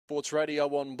Sports Radio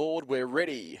on board. We're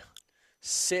ready,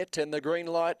 set, and the green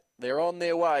light. They're on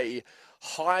their way.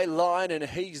 High Line and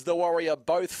He's the Warrior,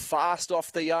 both fast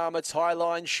off the arm. It's High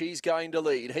Line, she's going to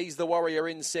lead. He's the Warrior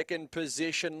in second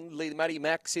position. Matty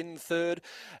Max in third.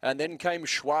 And then came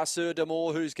Choiseur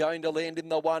d'Amour, who's going to land in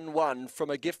the 1-1.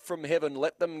 From A Gift from Heaven,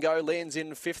 Let Them Go, lands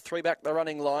in fifth, three back the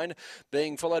running line.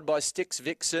 Being followed by Styx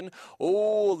Vixen.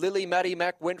 Oh, Lily Matty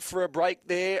Mac went for a break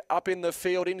there. Up in the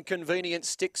field, Inconvenient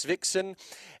Styx Vixen.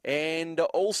 And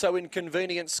also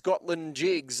Inconvenient Scotland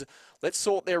Jigs. Let's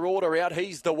sort their order out.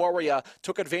 He's the Warrior.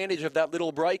 Took advantage of that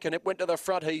little break and it went to the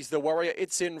front. He's the Warrior.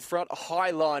 It's in front.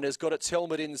 High Line has got its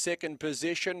helmet in second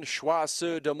position.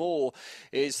 Choiseur d'Amour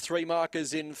is three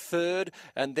markers in third.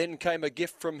 And then came A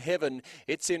Gift from Heaven.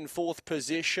 It's in fourth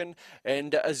position.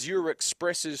 And Azure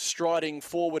Express is striding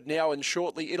forward now. And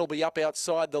shortly it'll be up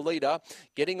outside the leader.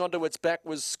 Getting onto its back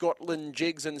was Scotland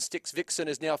Jigs, and Styx Vixen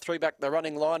is now three back the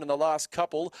running line. And the last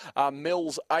couple are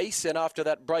Mel's Ace. And after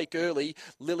that break early,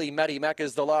 Lily Matty Mac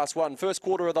is the last one. First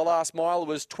quarter of the last mile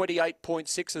was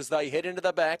 28.6 as they head into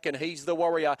the back, and He's the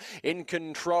Warrior in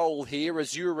control here.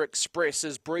 Azure Express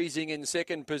is breezing in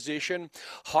second position.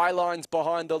 Highline's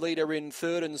behind the leader in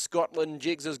third, and Scotland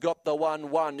Jigs has got the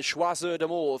 1-1. Choiseur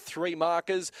d'Amour, three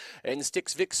markers, and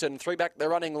Styx Vixen, three back the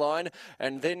running line.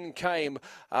 And then came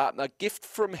A Gift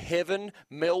from Heaven,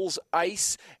 Mel's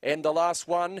Ace, and the last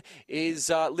one is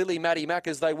Lily Matty Mac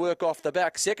as they work off the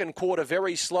back. Second quarter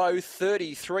very slow,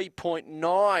 33.9.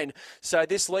 So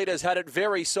this leader's had it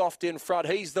very soft in front.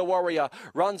 He's the Warrior.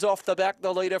 Runs off the back,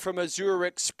 the leader from Azure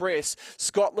Express.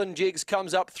 Scotland Jigs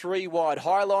comes up three wide.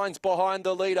 Highline's behind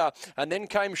the leader. And then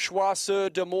came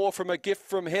Choiseur d'Amour from A Gift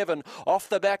from Heaven. Off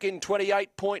the back in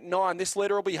 28.9. This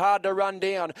leader will be hard to run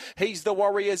down. He's the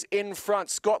Warriors in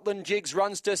front. Scotland Jigs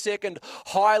runs to second.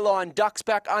 Highline ducks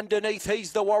back underneath.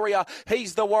 He's the Warrior.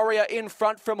 He's the Warrior in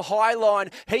front from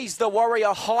Highline. He's the Warrior.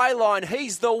 Highline.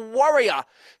 He's the Warrior.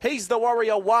 He's the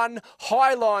Warrior one.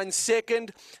 Highline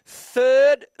second.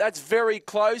 Third, that's very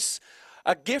close.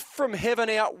 A Gift from Heaven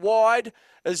out wide.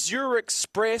 Azure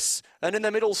Express. And in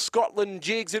the middle, Scotland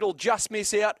Jigs. It'll just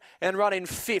miss out and run in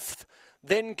fifth.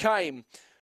 Then came